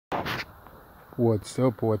What's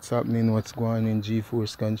up, what's happening, what's going on in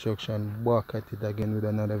G-Force Construction? Back at it again with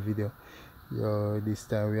another video. Yo, this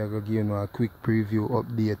time we are going to give you a quick preview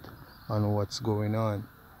update on what's going on.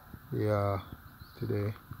 Yeah,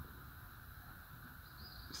 today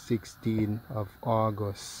 16th of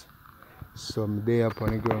August. Some day up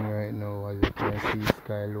on the ground right now. As you can see,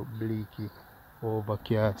 sky look bleaky,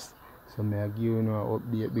 overcast. So I give you an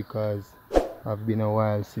update because I've been a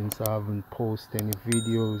while since I haven't posted any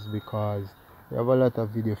videos because we have a lot of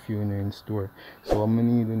video for you in store. So I'm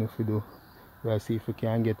needing to do, we'll see if we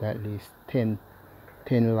can get at least 10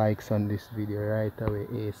 likes on this video right away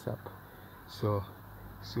ASAP. So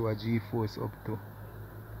see what G-Force up to.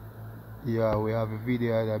 Yeah, we have a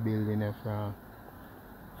video of the building from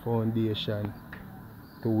foundation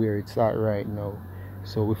to where it's at right now.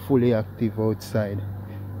 So we're fully active outside.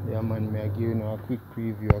 Yeah man, I give you a quick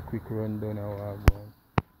preview, a quick rundown of what I'm going.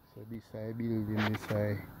 So this is building, this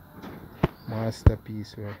is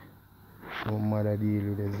masterpiece where no mother deal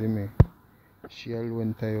with it, see me. She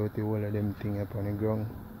alone tie out the whole of them thing up on the ground.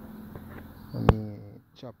 And me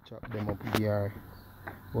chop them up here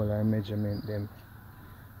while I measurement them.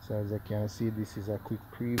 So as you can see, this is a quick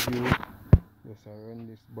preview. Just run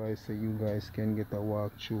this by so you guys can get a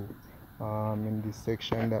walkthrough. In this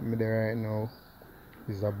section that I'm there right now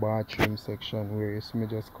is a bathroom section where you see me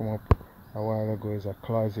just come up a while ago is a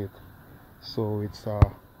closet. So it's a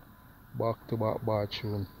back-to-back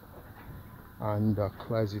bathroom and a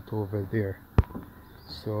closet over there.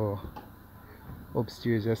 So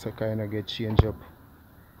upstairs just a kind of get changed up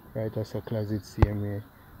right as a closet same way.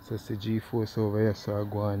 So it's the G-Force over here, so I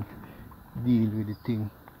go and deal with the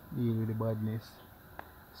thing, deal with the badness.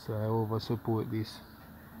 So I over support this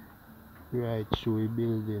right through the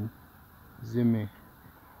building. See me?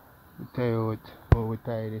 We tie out, or we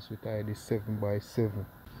tie this 7x7.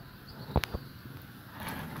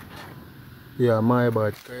 Yeah, my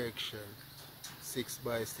bad, correction.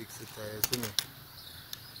 6x6 we tie, see me?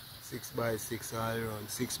 6x6 all around,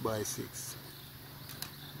 6x6.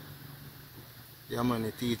 Yeah man,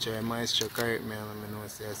 the teacher, the maestro correct me and I know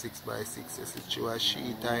say 6x6. Yes, it's true,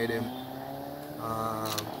 she tie them.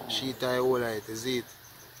 She tie all right, is it?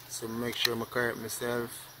 So make sure I correct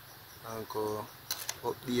myself and go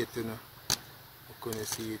update, you know. I couldn't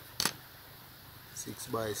see it.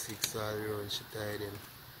 6x6 all around, she tie them.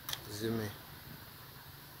 See me?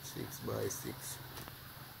 6x6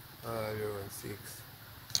 all around, 6.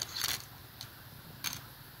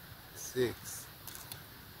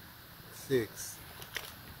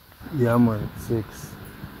 Yeah man, 6.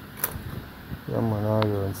 Yeah man, all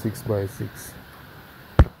around 6x6.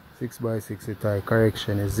 6x6 with tie,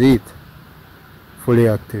 correction, is it? Fully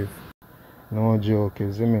active. No joke,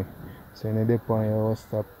 you see me? So you need to on your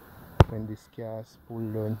stop when this cast pull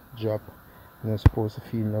down, drop. You're not supposed to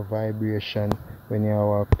feel no vibration when you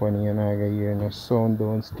walk on it. You're not going to hear no sound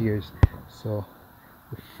downstairs. So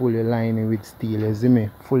we fully lining with steel, you see me?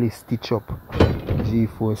 Fully stitch up.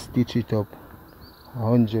 G4 stitch it up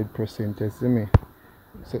 100%, you see me?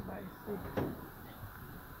 So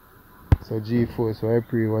G4, so I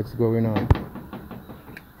pray what's going on?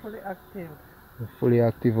 Fully active. Fully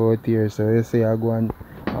active out here, so you say I go and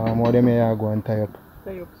what them I go and tie up?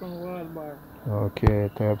 Tie up some wall bar. Okay,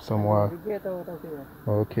 tie up some wall. Get out of here.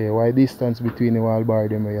 Okay, why distance between the wall bar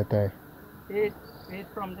them where you tie? 8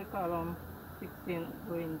 from the column, 16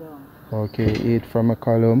 going down. Okay, 8 from a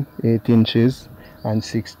column, 8 inches and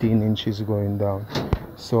 16 inches going down.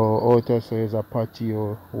 So outer so is a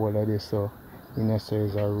patio wall of this, so inner so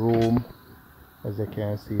is a room. As you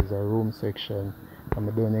can see, is a room section. I'm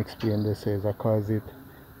don't explain this, so is a closet.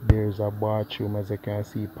 There's a bathroom, as you can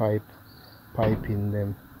see, pipe in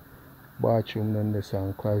them. Bathroom then this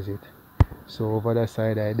and closet. So over the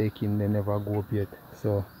side I decking they never go up yet.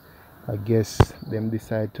 So I guess them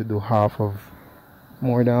decide to do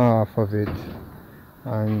more than half of it.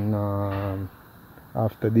 And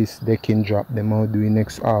after this decking drop, them out doing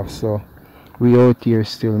next half. So we out here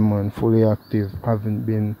still man, fully active.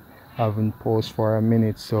 Haven't paused for a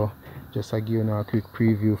minute, so just give you a quick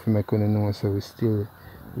preview for me couldn't know. So we're still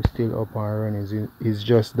up and running. It's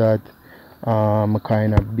just that I'm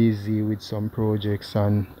kind of busy with some projects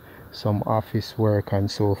and some office work and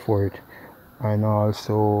so forth, and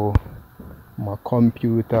also my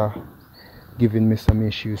computer giving me some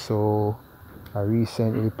issues. So I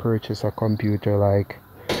recently purchased a computer like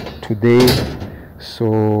today.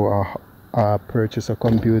 So I purchased a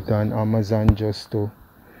computer on Amazon just to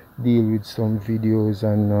deal with some videos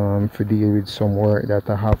and to deal with some work that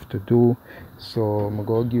I have to do. So I'm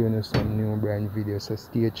gonna give you some new brand videos, so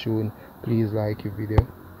stay tuned. Please like the video,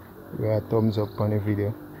 give a thumbs up on the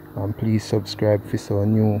video, and please subscribe for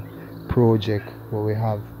some new project what we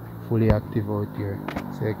have fully active out here.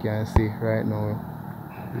 So you can see right now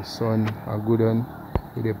the sun a good one.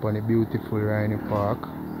 We're up on a beautiful Rhyne Park.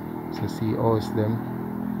 So see house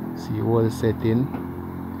them, see all setting,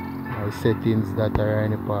 settings that are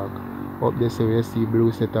Rhyne Park. Up there so you see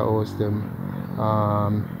blue set of house them,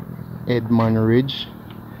 Edmund Ridge,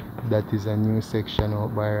 that is a new section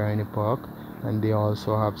out by Rhyne Park, and they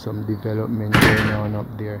also have some development going on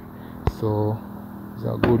up there. So it's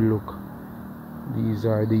a good look. These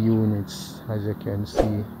are the units, as you can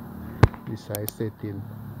see. This is setting,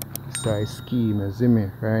 this is scheme, you see me?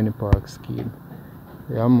 Rhyne Park scheme.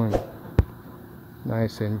 Yeah man,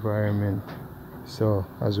 nice environment. So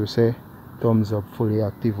as we say, thumbs up, fully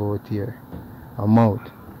active out here. I'm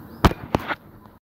out.